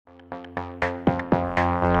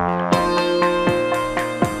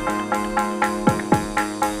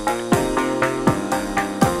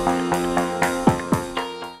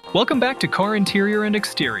Welcome back to Car Interior and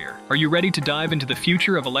Exterior. Are you ready to dive into the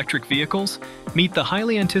future of electric vehicles? Meet the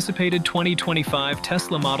highly anticipated 2025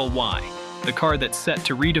 Tesla Model Y, the car that's set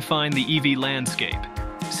to redefine the EV landscape.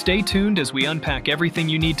 Stay tuned as we unpack everything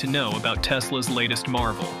you need to know about Tesla's latest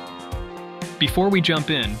marvel. Before we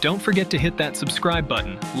jump in, don't forget to hit that subscribe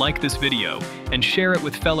button, like this video, and share it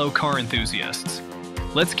with fellow car enthusiasts.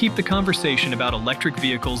 Let's keep the conversation about electric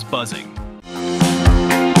vehicles buzzing.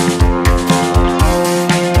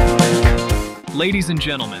 Ladies and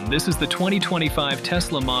gentlemen, this is the 2025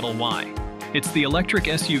 Tesla Model Y. It's the electric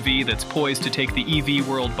SUV that's poised to take the EV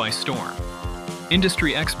world by storm.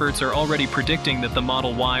 Industry experts are already predicting that the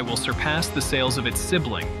Model Y will surpass the sales of its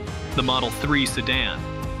sibling, the Model 3 sedan,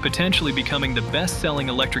 potentially becoming the best-selling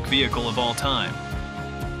electric vehicle of all time.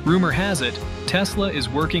 Rumor has it, Tesla is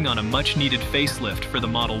working on a much-needed facelift for the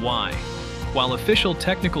Model Y. While official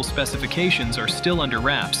technical specifications are still under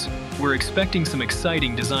wraps, we're expecting some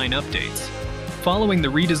exciting design updates. Following the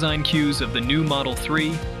redesign cues of the new Model 3,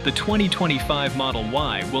 the 2025 Model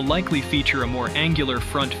Y will likely feature a more angular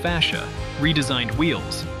front fascia, redesigned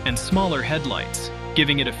wheels, and smaller headlights,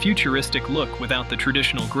 giving it a futuristic look without the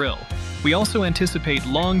traditional grille. We also anticipate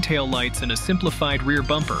long tail lights and a simplified rear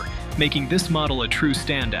bumper, making this model a true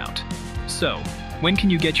standout. So, when can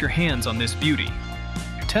you get your hands on this beauty?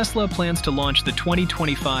 Tesla plans to launch the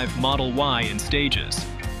 2025 Model Y in stages.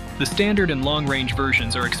 The standard and long-range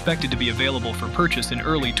versions are expected to be available for purchase in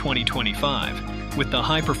early 2025, with the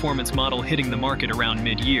high-performance model hitting the market around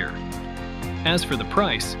mid-year. As for the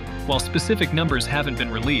price, while specific numbers haven't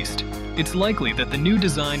been released, it's likely that the new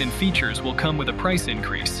design and features will come with a price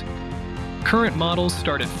increase. Current models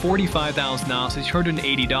start at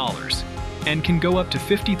 $45,980 and can go up to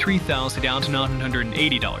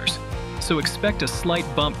 $53,980, so expect a slight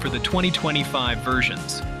bump for the 2025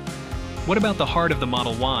 versions. What about the heart of the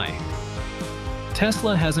Model Y?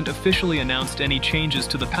 Tesla hasn't officially announced any changes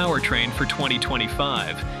to the powertrain for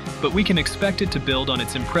 2025, but we can expect it to build on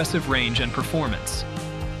its impressive range and performance.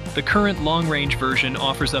 The current long-range version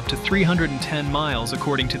offers up to 310 miles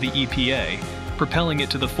according to the EPA, propelling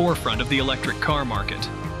it to the forefront of the electric car market.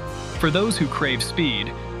 For those who crave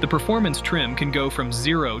speed, the performance trim can go from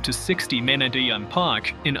 0 to 60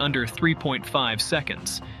 mph in under 3.5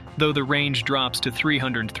 seconds, though the range drops to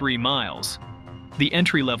 303 miles. The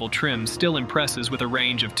entry-level trim still impresses with a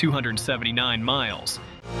range of 279 miles.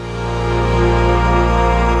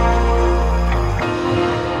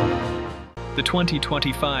 The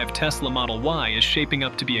 2025 Tesla Model Y is shaping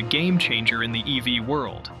up to be a game-changer in the EV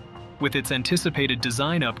world. With its anticipated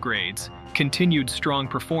design upgrades, continued strong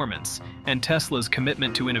performance, and Tesla's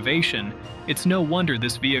commitment to innovation, it's no wonder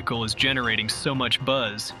this vehicle is generating so much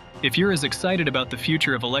buzz. If you're as excited about the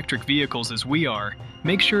future of electric vehicles as we are,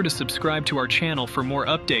 make sure to subscribe to our channel for more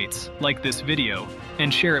updates, like this video,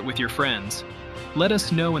 and share it with your friends. Let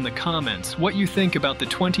us know in the comments what you think about the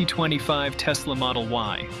 2025 Tesla Model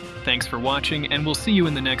Y. Thanks for watching, and we'll see you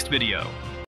in the next video.